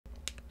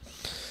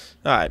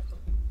Alright,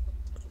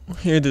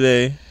 here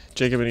today,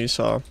 Jacob and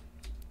Esau,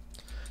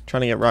 trying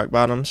to get rock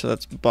bottom, so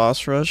that's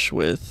boss rush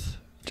with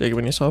Jacob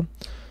and Esau.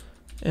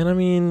 And I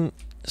mean,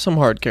 some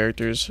hard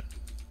characters.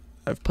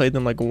 I've played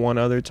them like one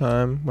other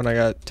time when I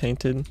got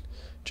tainted,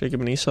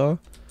 Jacob and Esau,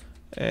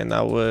 and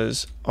that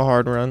was a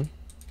hard run.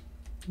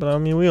 But I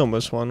mean, we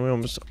almost won. We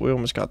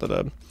almost got the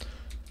dub.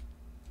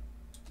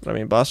 But I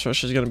mean, boss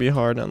rush is gonna be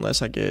hard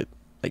unless I get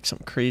like some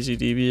crazy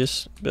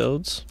devious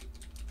builds.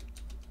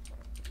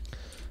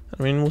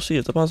 I mean, we'll see.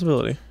 It's a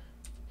possibility.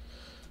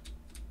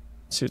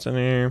 Let's see what's in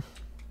here.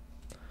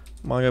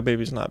 Manga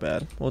Baby's not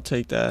bad. We'll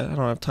take that. I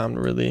don't have time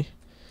to really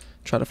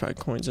try to find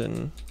coins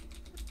and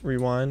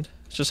rewind.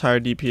 It's just higher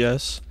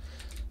DPS.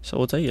 So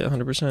we'll take it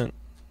 100%.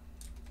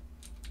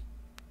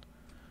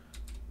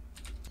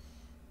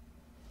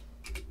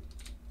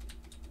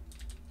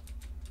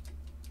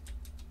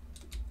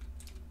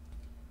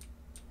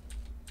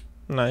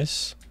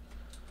 Nice.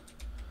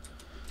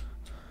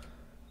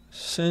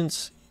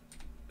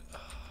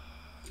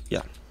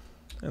 Yeah.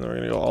 And then we're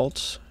going to go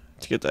alts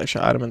to get the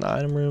extra item in the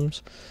item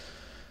rooms.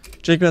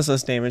 Jacob has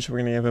less damage, so we're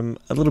going to give him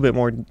a little bit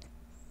more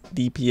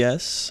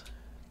DPS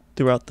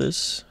throughout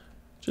this,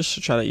 just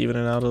to try to even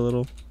it out a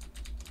little.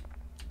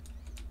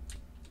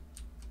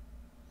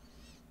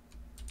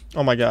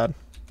 Oh my god.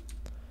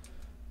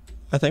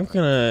 I think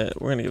we're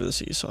gonna give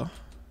this Esau.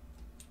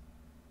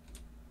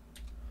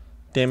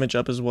 Damage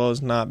up as well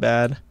is not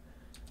bad.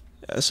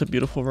 That's a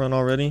beautiful run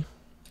already.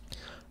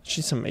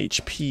 She needs some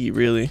HP,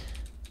 really.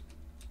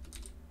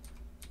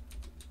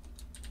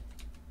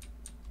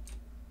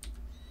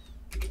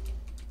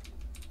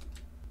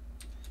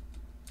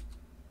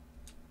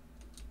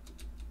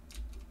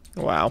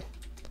 Wow.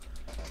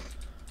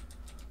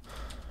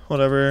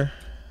 Whatever.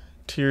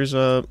 Tears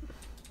up.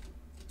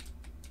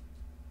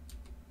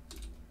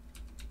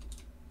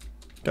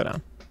 Go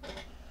down.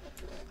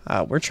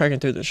 We're tracking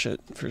through this shit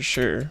for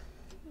sure.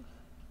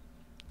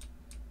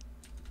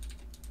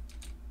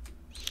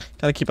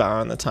 Gotta keep an eye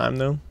on the time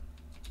though.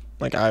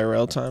 Like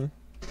IRL time.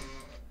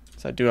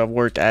 So I do have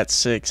work at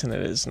 6 and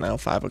it is now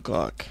 5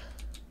 o'clock.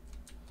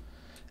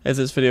 As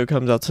this video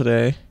comes out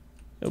today,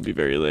 it'll be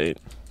very late.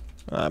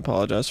 I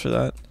apologize for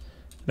that.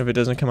 And if it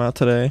doesn't come out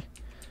today,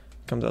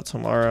 it comes out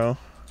tomorrow.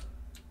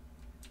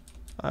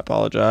 I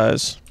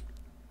apologize.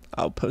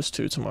 I'll post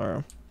 2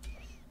 tomorrow.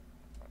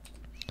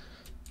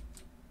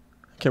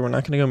 Okay, we're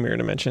not gonna go mirror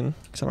dimension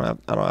because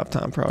I don't have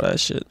time for all that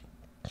shit.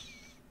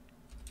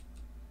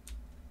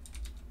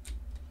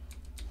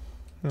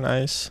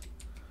 Nice.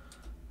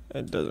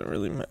 It doesn't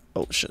really matter.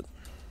 Oh shit.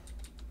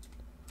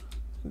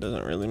 It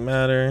doesn't really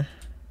matter.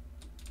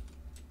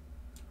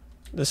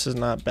 This is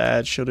not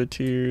bad. Shield of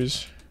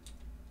Tears.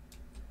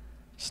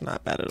 It's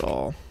not bad at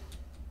all.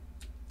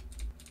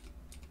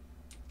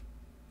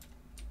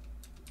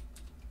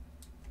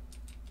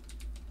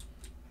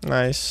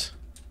 Nice.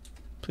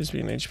 Please be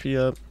an HP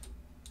up.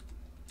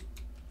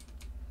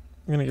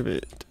 I'm gonna give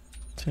it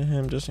to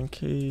him just in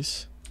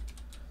case.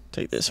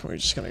 Take this and we're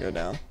just gonna go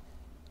down.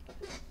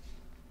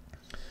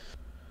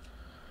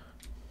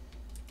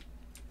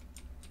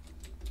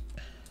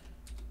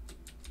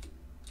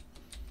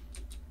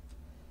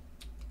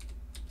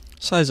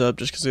 Size up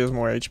just because he has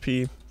more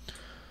HP.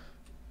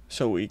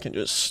 So we can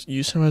just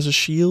use him as a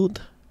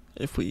shield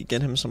if we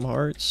get him some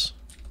hearts.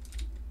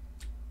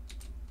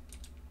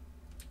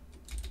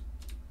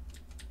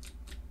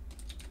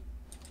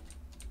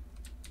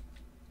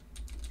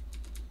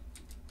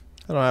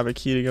 I don't have a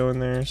key to go in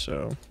there,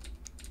 so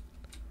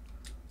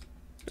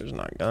there's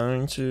not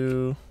going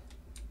to.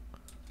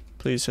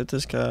 Please hit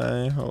this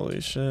guy.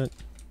 Holy shit.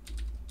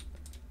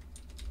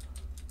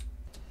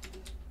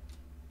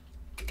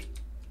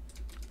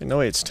 No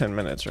way it's 10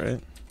 minutes,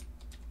 right?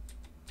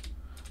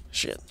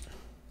 Shit.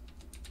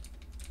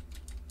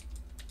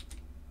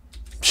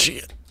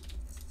 Shit.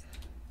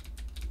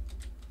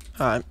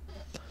 Alright.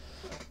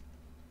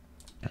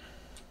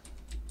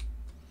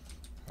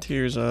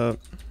 Tears up.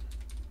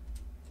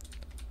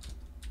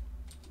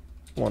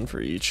 1 for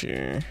each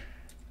here.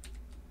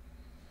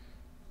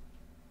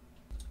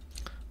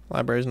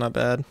 Library's not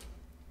bad.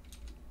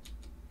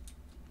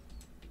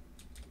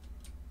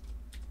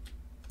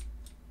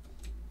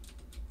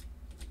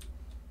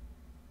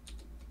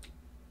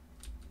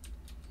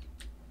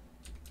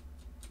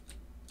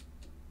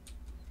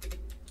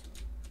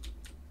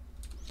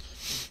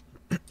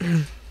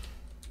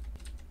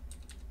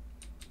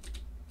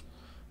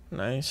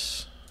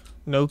 Nice.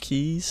 No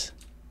keys.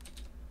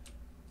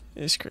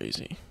 It's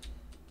crazy.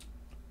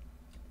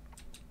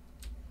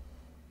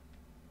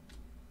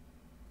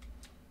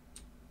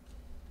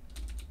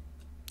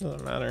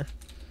 Doesn't matter.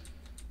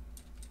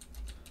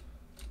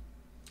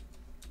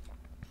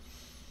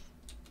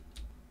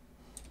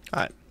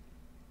 Alright.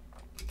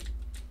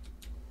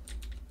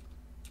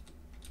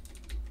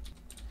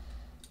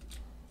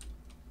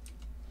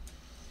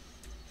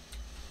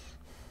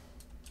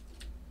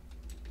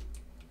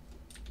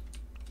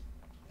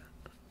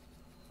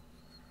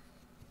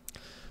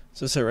 Is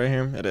this it right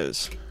here? It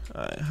is.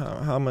 Alright,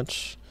 how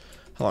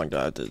long do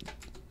I have to...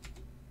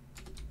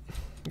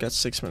 Got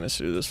 6 minutes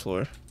to do this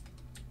floor.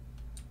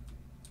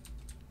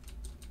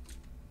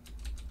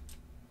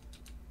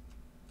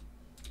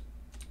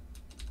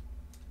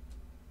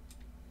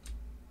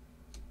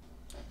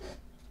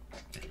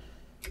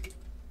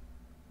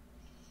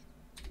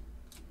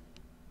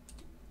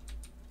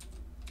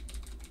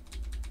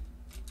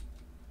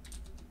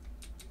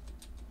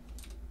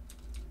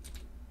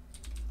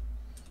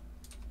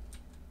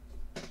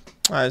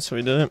 Alright, so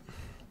we did it.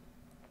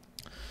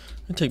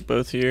 I take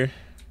both here.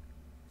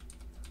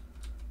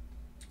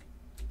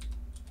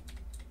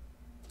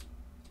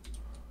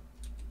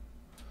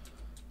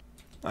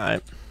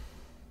 Alright.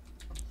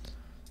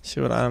 See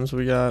what items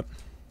we got.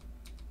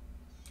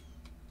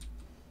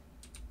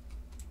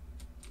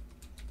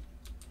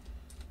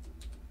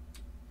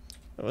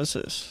 What's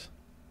this?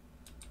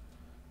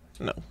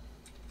 No.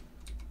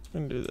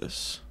 I'm gonna do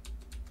this.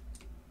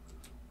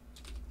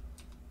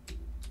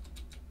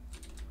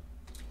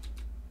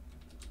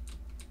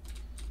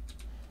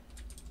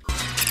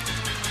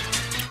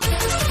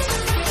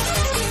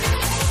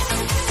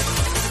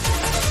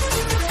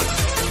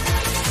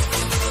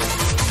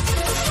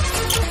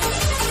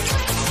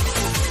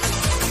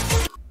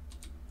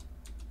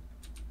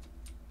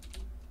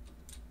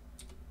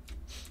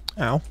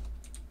 Ow.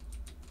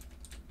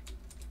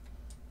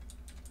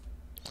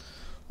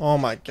 Oh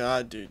my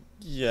god, dude.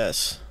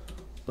 Yes.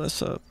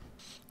 Bless up.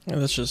 Yeah,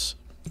 that's just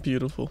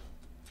beautiful.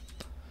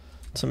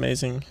 It's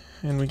amazing.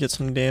 And we get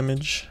some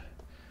damage.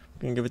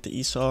 We're gonna give it to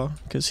Esau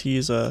because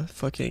he's a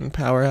fucking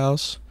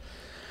powerhouse.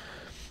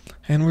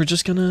 And we're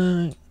just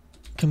gonna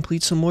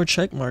complete some more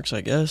check marks,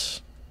 I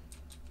guess.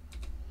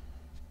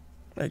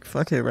 Like,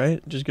 fuck it,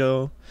 right? Just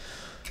go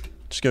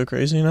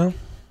crazy, you know?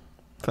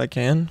 If I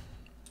can.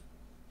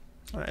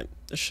 Alright,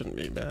 this shouldn't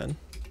be bad.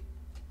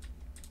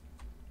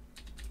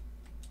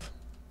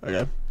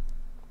 Okay.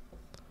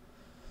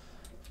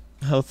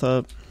 Health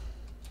up.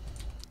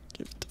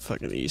 Give it to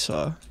fucking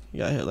Esau. You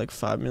got hit like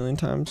 5 million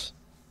times.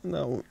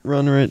 No,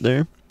 run right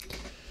there.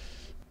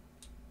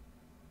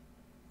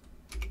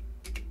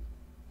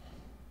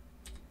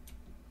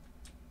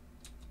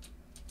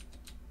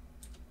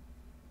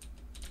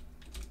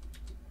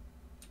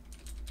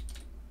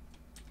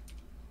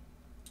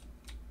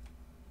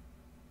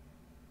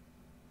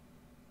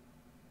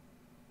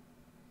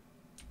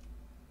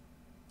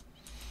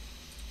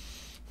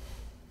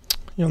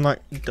 You unlock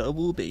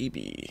double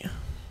baby.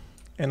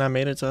 And I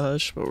made it to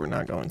Hush, but we're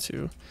not going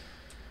to.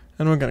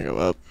 And we're gonna go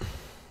up.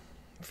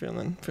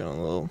 Feeling a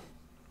little.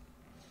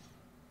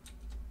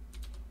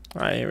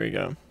 Alright, here we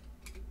go.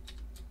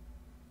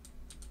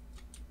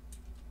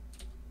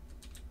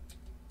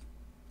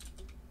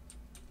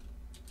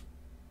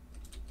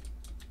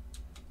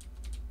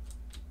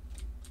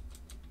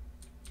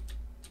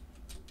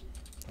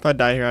 If I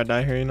die here, I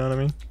die here, you know what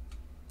I mean?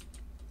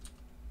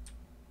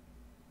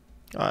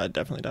 Oh, I'd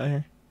definitely die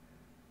here.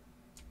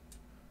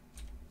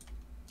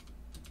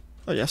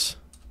 Oh, yes.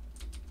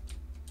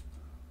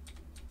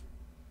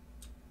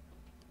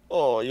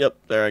 Oh, yep,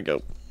 there I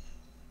go.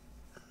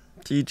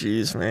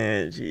 GG's,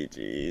 man,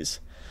 GG's.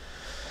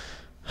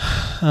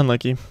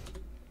 Unlucky.